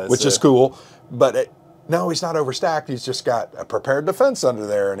 Which is cool. But no, he's not overstacked. He's just got a prepared defense under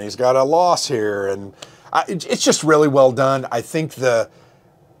there, and he's got a loss here, and it's just really well done. I think the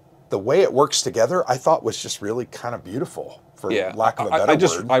way it works together, I thought was just really kind of beautiful. For lack of a better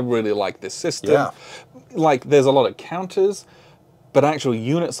word. I really like this system. Yeah. Like, there's a lot of counters, but actual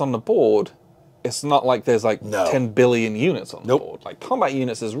units on the board, it's not like there's like 10 billion units on the board. Like, combat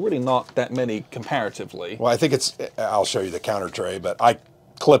units is really not that many comparatively. Well, I think I'll show you the counter tray, but I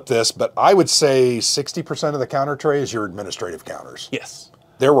clipped this, but I would say 60% of the counter tray is your administrative counters. Yes.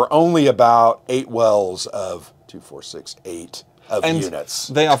 There were only about 8 wells of 2, 4, 6, 8 of units.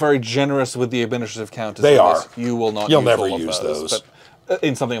 They are very generous with the administrative counters. They are. You will not. You'll never use those. But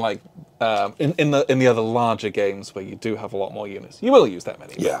in something like in the other larger games where you do have a lot more units, you will use that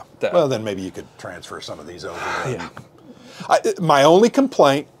many. Yeah. Well, then maybe you could transfer some of these over. My only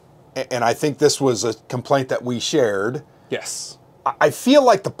complaint, and I think this was a complaint that we shared. Yes. I feel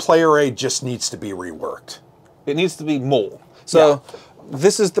like the player aid just needs to be reworked. It needs to be more. So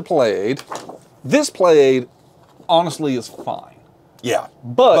this is the play aid. This play aid, honestly, is fine. Yeah,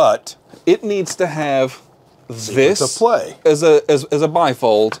 but it needs to have this as a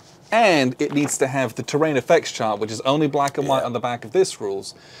bifold, and it needs to have the terrain effects chart, which is only black and white on the back of this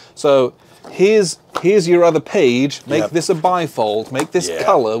rules. So here's your other page. Make this a bifold. Make this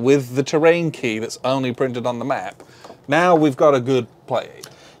color with the terrain key that's only printed on the map. Now we've got a good play aid.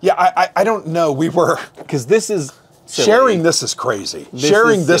 Yeah, I don't know. We were because this is silly. Sharing this is crazy.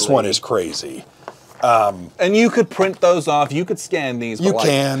 Sharing this one is crazy. And you could print those off. You could scan these. You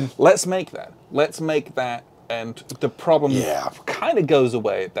can. Let's make that. Let's make that. And the problem kind of goes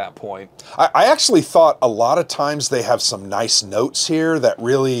away at that point. I actually thought a lot of times they have some nice notes here that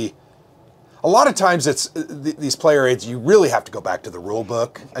really... A lot of times it's these player aids, you really have to go back to the rule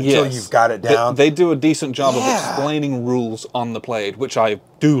book until you've got it down. They do a decent job of explaining rules on the play aid, which I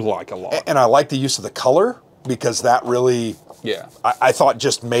do like a lot. And I like the use of the color because that really... I thought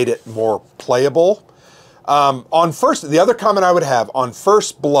just made it more playable. The other comment I would have, on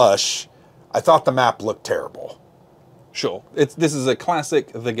first blush, I thought the map looked terrible. Sure. This is a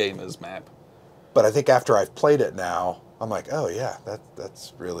classic The Gamers map. But I think after I've played it now, I'm like, oh yeah,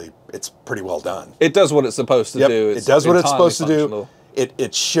 that's really, it's pretty well done. It does what it's supposed to do. It does what it's supposed to functional. do.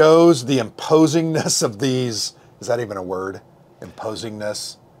 It shows the imposingness of these, is that even a word?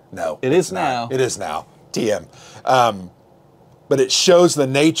 Imposingness? No. It is now. It is now. TM. But it shows the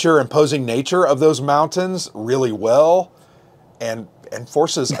imposing nature of those mountains really well, and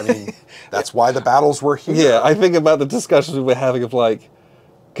forces, I mean, that's why the battles were here. Yeah, I think about the discussions we were having of like,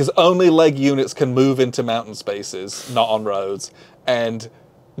 because only leg units can move into mountain spaces, not on roads, and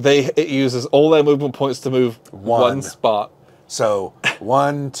it uses all their movement points to move one spot. So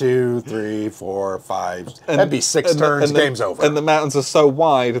 1, 2, 3, 4, 5. That'd be 6 turns. Game's over. And the mountains are so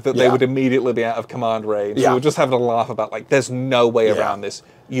wide that they would immediately be out of command range. Yeah. We were just having a laugh about like, there's no way around this.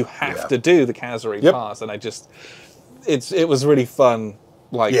 You have to do the Kazari pass, and it was really fun.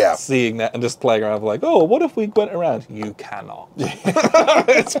 Like seeing that and just playing around like, oh, what if we went around? You cannot.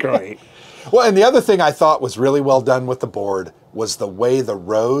 It's great. Well, and the other thing I thought was really well done with the board was the way the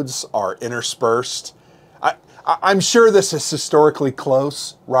roads are interspersed. I'm sure this is historically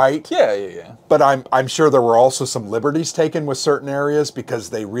close, right? Yeah. But I'm sure there were also some liberties taken with certain areas because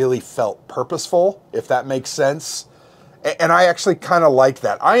they really felt purposeful, if that makes sense. And I actually kind of like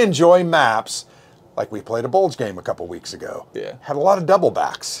that. I enjoy maps. Like we played a Bulge game a couple weeks ago. Yeah. Had a lot of double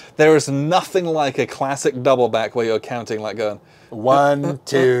backs. There is nothing like a classic double back where you're counting like going 1,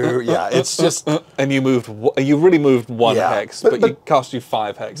 2, yeah. It's just, and you really moved one hex, but it cost you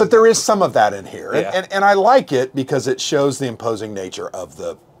 5 hexes. But there is some of that in here, Yeah. and I like it because it shows the imposing nature of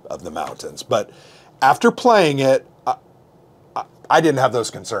the mountains. But after playing it, I didn't have those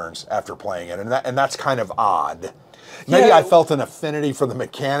concerns after playing it, and that's kind of odd. Maybe I felt an affinity for the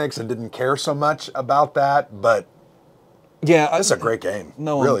mechanics and didn't care so much about that, but yeah, it's a great game.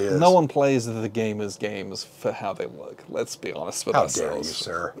 Really is. No one plays the Gamers games for how they look. Let's be honest with ourselves. How dare you,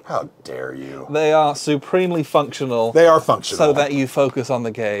 sir? How dare you? They are supremely functional. They are functional. So that you focus on the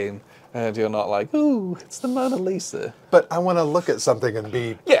game and you're not like, ooh, it's the Mona Lisa. But I want to look at something and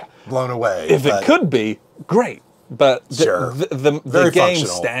be blown away. If it could be, great. But the game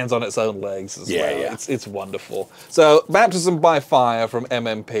functional. stands on its own legs as well. Yeah. It's wonderful. So, Baptism by Fire from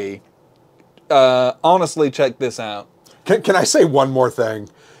MMP. Honestly, check this out. Can I say one more thing?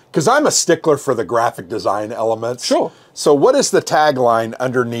 Because I'm a stickler for the graphic design elements. Sure. So what is the tagline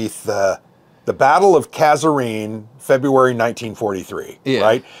underneath the Battle of Kazarene, February 1943? Yeah.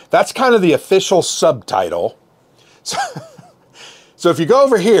 Right? That's kind of the official subtitle. So if you go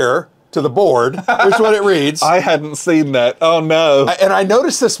over here to the board, here's what it reads. I hadn't seen that. Oh, no. And I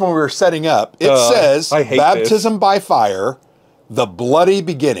noticed this when we were setting up. It says, I hate Baptism by Fire, The Bloody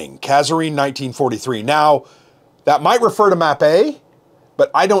Beginning, Kazarene 1943. Now, that might refer to map A, but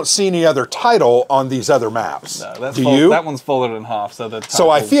I don't see any other title on these other maps. No, Do you? That one's folded in half.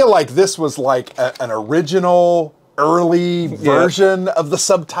 So I feel like this was like an original, early version of the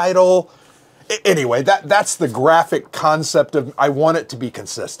subtitle. Anyway, that's the graphic concept of. I want it to be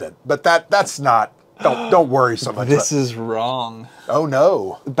consistent, but that's not. Don't worry so much. This is wrong. Oh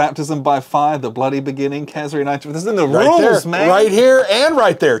no! Baptism by Fire, The Bloody Beginning, Kazari 19. This is in the right rules, there, man. Right here and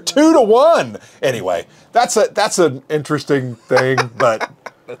right there, 2-1. Anyway, that's an interesting thing, but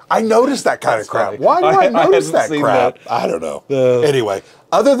I noticed that kind of crap. funny. Why do I notice hadn't that seen crap? that. I don't know. Anyway,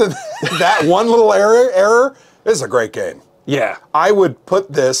 other than that one little error, this is a great game. Yeah. I would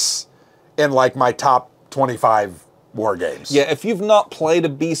put this in like my top 25 war games. Yeah, if you've not played a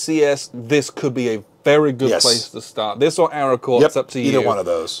BCS, this could be a very good place to start. This or Aracore, it's up to you. Either one of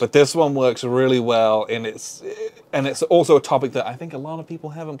those. But this one works really well, and it's also a topic that I think a lot of people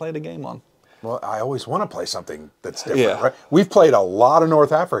haven't played a game on. Well, I always want to play something that's different, right? We've played a lot of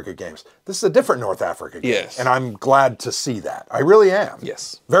North Africa games. This is a different North Africa game. Yes. And I'm glad to see that. I really am.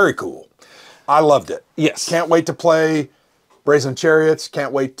 Yes. Very cool. I loved it. Yes. Can't wait to play Brazen Chariots.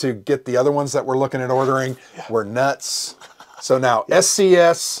 Can't wait to get the other ones that we're looking at ordering. We're nuts. So now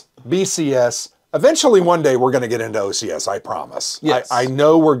SCS, BCS. Eventually, one day, we're going to get into OCS, I promise. Yes. I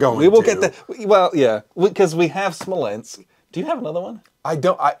know we're going to. We will get there. Well, yeah, because we have Smolensk. Do you have another one? I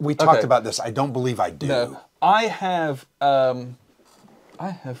don't. We talked about this. I don't believe I do. No. I have the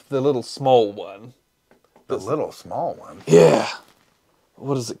little small one. The little small one? Yeah.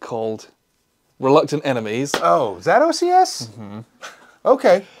 What is it called? Reluctant Enemies. Oh, is that OCS? Mm-hmm.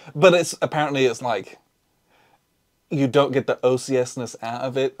 Okay. But it's like, you don't get the OCS-ness out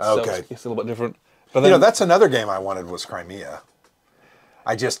of it, so it's a little bit different. But then, that's another game I wanted was Crimea.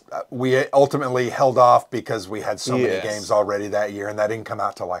 We ultimately held off because we had so many Yes. games already that year, and that didn't come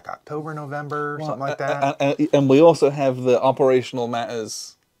out till like October, November, something like that. And we also have the Operational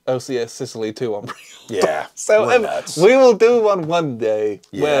Matters OCS Sicily 2 on pre-order. Yeah, So we're nuts. we will do one day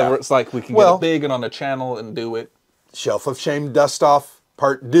Yeah. where it's like we can Well- get it big and on a channel and do it. Shelf of Shame Dust Off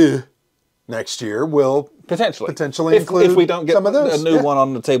Part 2 next year will Potentially include if we don't get some of those. a new Yeah. one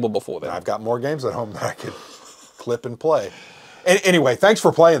on the table before then. I've got more games at home that I could clip and play. Anyway, thanks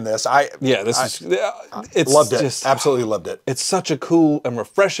for playing this. It's Loved it. just Absolutely loved it. it's such a cool and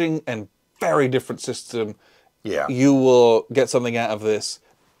refreshing and very different system. Yeah. You will get something out of this.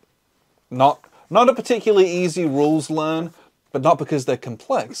 Not a particularly easy rules learn, but not because they're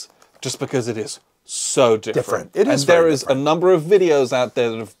complex, just because it is so different. It is and there very is different. a number of videos out there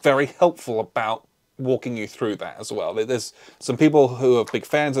that are very helpful about walking you through that as well. There's some people who are big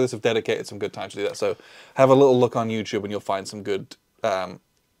fans of this have dedicated some good time to do that. So have a little look on YouTube and you'll find some good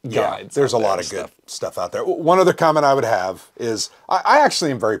guides. There's a out there lot and of good stuff out there. One other comment I would have is I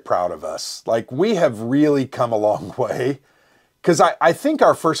actually am very proud of us. Like, we have really come a long way. Because I think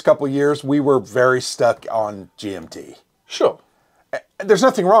our first couple years, we were very stuck on GMT. Sure. There's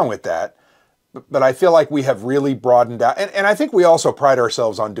nothing wrong with that. But I feel like we have really broadened out. And I think we also pride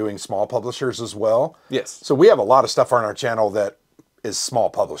ourselves on doing small publishers as well. Yes. So we have a lot of stuff on our channel that is small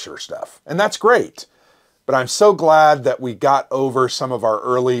publisher stuff. And that's great. But I'm so glad that we got over some of our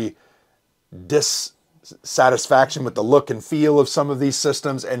early dissatisfaction with the look and feel of some of these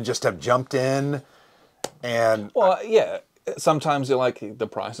systems and just have jumped in. And Well, yeah. Sometimes you're like, the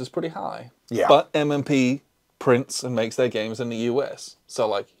price is pretty high. Yeah. But MMP prints and makes their games in the US. So,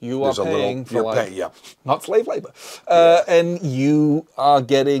 like, you are There's a little- paying for, you're like, paying- yeah. not slave labor. And you are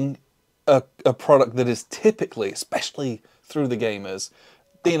getting a product that is typically, especially through the gamers,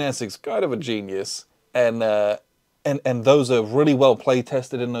 DNS is kind of a genius. And those are really well play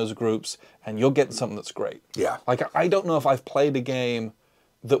tested in those groups. And you're getting something that's great. Yeah. Like, I don't know if I've played a game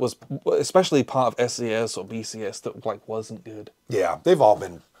that was, especially part of SCS or BCS, that, like, wasn't good. yeah, they've all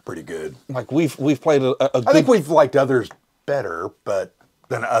been pretty good. Like, we've played a good... I think we've liked others better,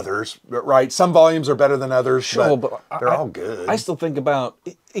 than others, right? Some volumes are better than others, Sure, but but they're all good. I still think about,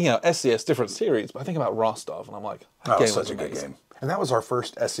 SCS, different series, but I think about Rostov, and I'm like, that Oh, game such was a good amazing. game. And that was our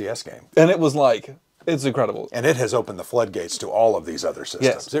first SCS game. And it was like, it's incredible. And it has opened the floodgates to all of these other systems.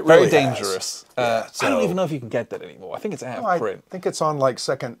 Yes, It very really has. dangerous. Yeah, I don't so- even know if you can get that anymore. I think it's out of I print. think it's on like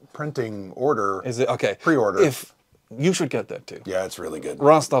second printing order. Is it? Okay. Pre-order. If you should get that too. Yeah, it's really good.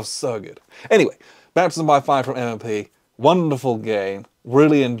 Rostov's so good. Anyway, Baptism by Fire from MMP. Wonderful game.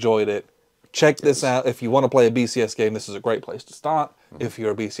 Really enjoyed it. Check this out. If you want to play a BCS game, this is a great place to start. If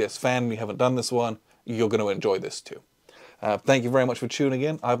you're a BCS fan and you haven't done this one, you're going to enjoy this too. Thank you very much for tuning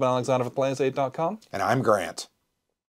in. I've been Alexander for PlayersAid.com. And I'm Grant.